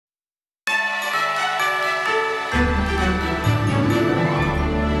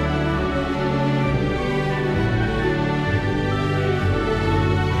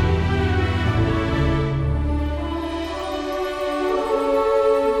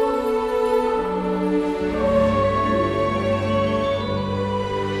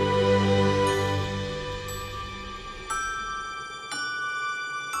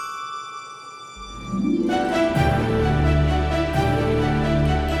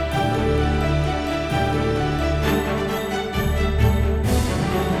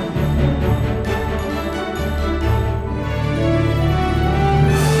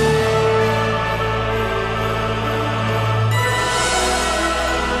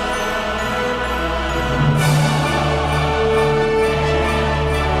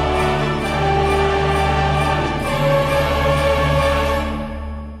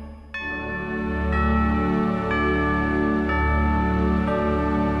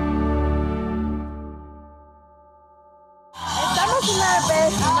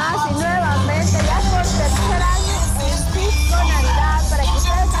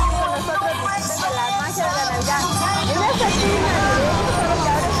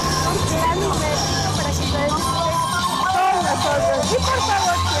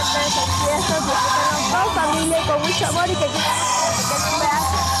mucho amor y que siempre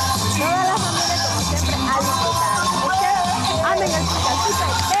hace. Todas las familias, como siempre, a disfrutar. ¿Ok? Amen el casita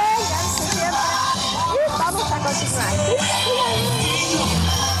y ténganse siempre. Y vamos a continuar.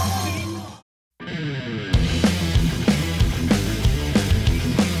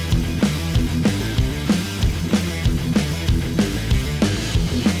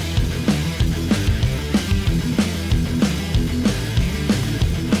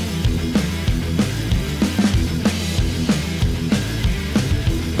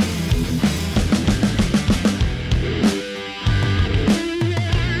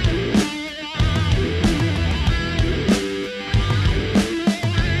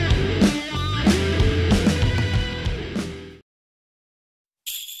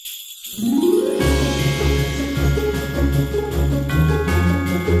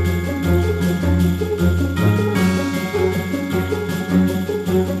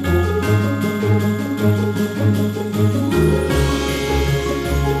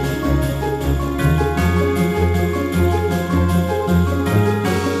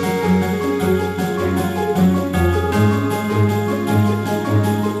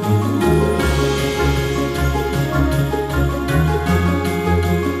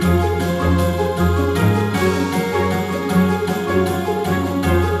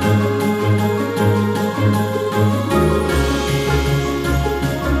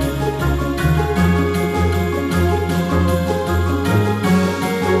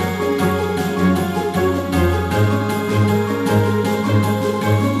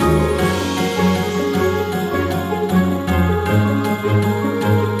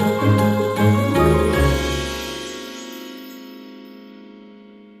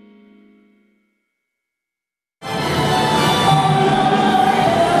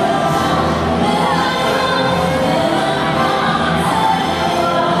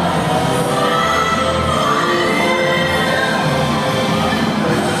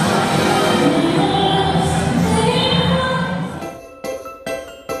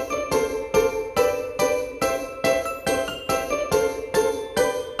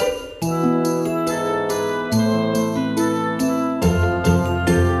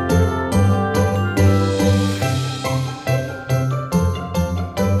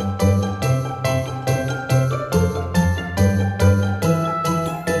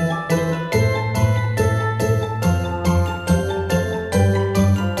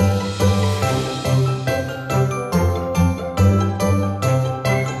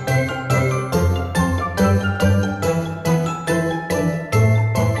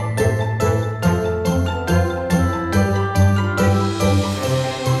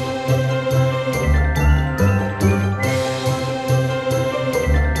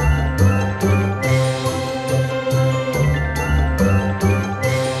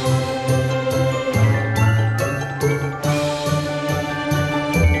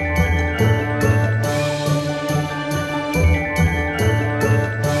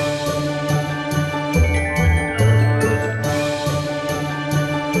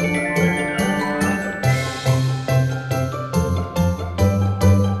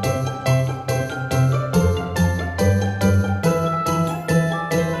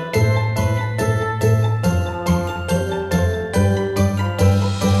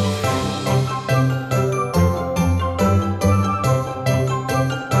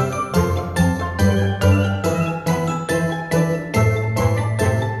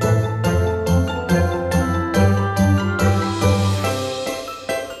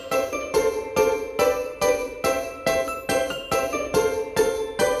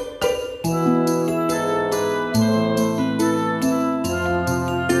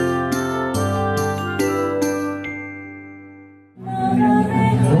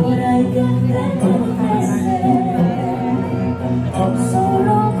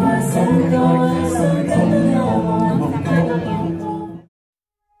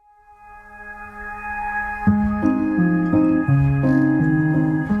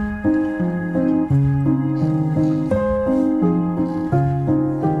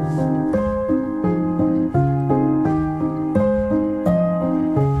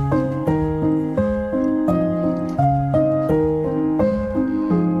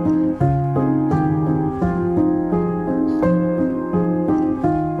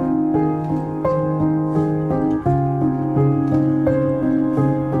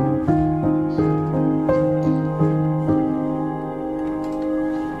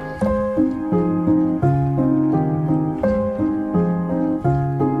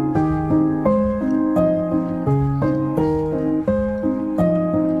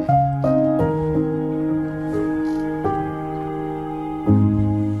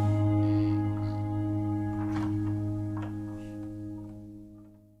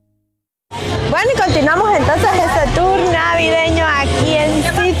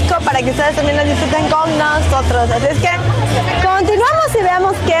 para que ustedes también lo disfruten con nosotros. Así es que continuamos y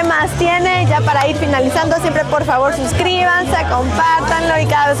veamos qué más tiene. Ya para ir finalizando, siempre por favor suscríbanse, compártanlo y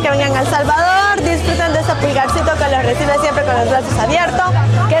cada vez que vengan a El Salvador disfruten de ese pulgarcito que los recibe siempre con los brazos abiertos,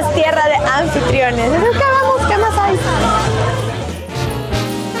 que es tierra de anfitriones. Así es que vamos, ¿qué más hay?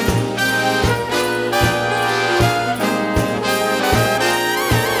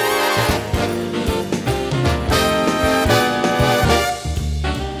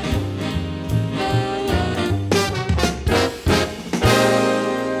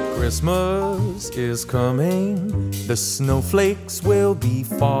 Christmas is coming, the snowflakes will be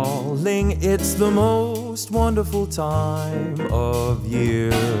falling. It's the most wonderful time of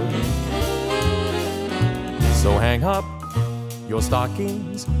year. So hang up your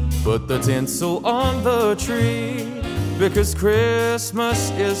stockings, put the tinsel on the tree, because Christmas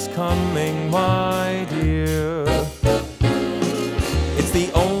is coming, my dear. It's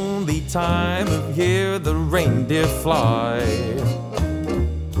the only time of year the reindeer fly.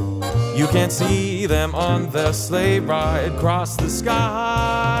 You can't see them on their sleigh ride across the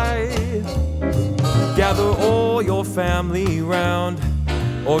sky. Gather all your family round,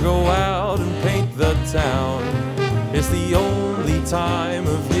 or go out and paint the town. It's the only time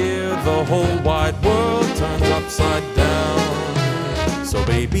of year the whole wide world turns upside down. So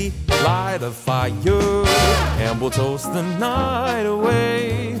baby, light a fire and we'll toast the night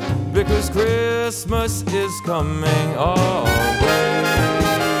away, because Christmas is coming our way.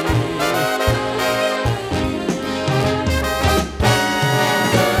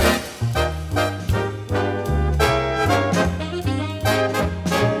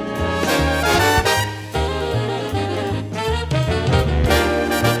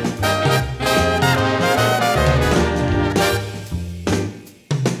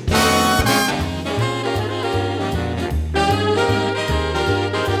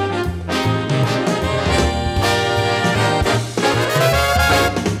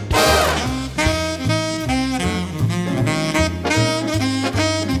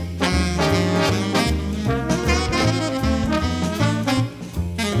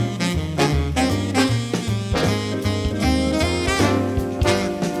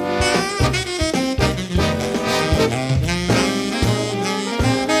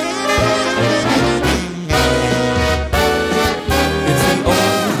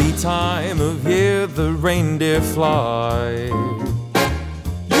 Reindeer fly.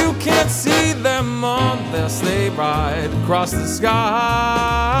 You can't see them on their sleigh ride across the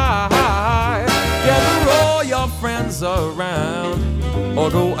sky. Gather all your friends around, or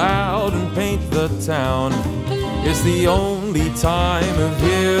go out and paint the town. It's the only time of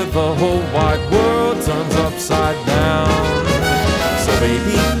year the whole wide world turns upside down. So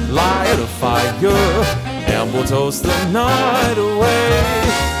baby, light a fire and we'll toast the night away,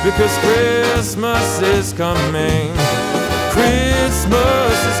 because Christmas is coming.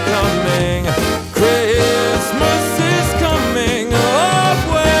 Christmas is coming. Christmas is coming our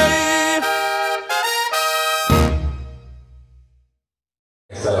way.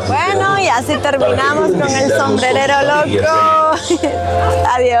 Bueno, y así terminamos con el sombrerero loco.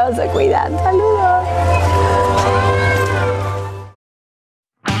 Adiós, se cuidan. Saludos.